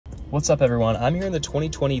What's up everyone, I'm here in the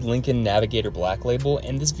 2020 Lincoln Navigator Black Label,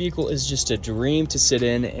 and this vehicle is just a dream to sit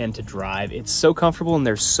in and to drive. It's so comfortable and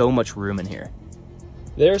there's so much room in here.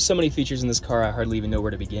 There are so many features in this car I hardly even know where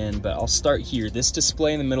to begin, but I'll start here. This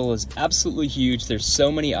display in the middle is absolutely huge. There's so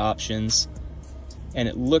many options and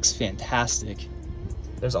it looks fantastic.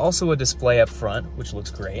 There's also a display up front, which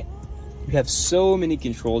looks great. You have so many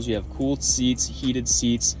controls. You have cooled seats, heated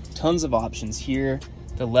seats, tons of options here.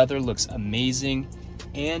 The leather looks amazing.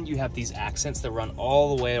 And you have these accents that run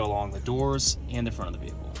all the way along the doors and the front of the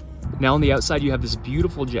vehicle. Now on the outside, you have this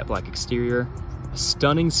beautiful jet black exterior, a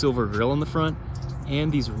stunning silver grille in the front,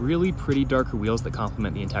 and these really pretty darker wheels that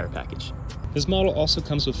complement the entire package. This model also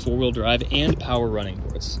comes with four-wheel drive and power running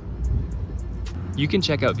boards. You can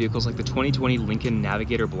check out vehicles like the 2020 Lincoln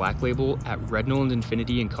Navigator Black Label at Noland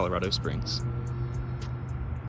INFINITI in Colorado Springs.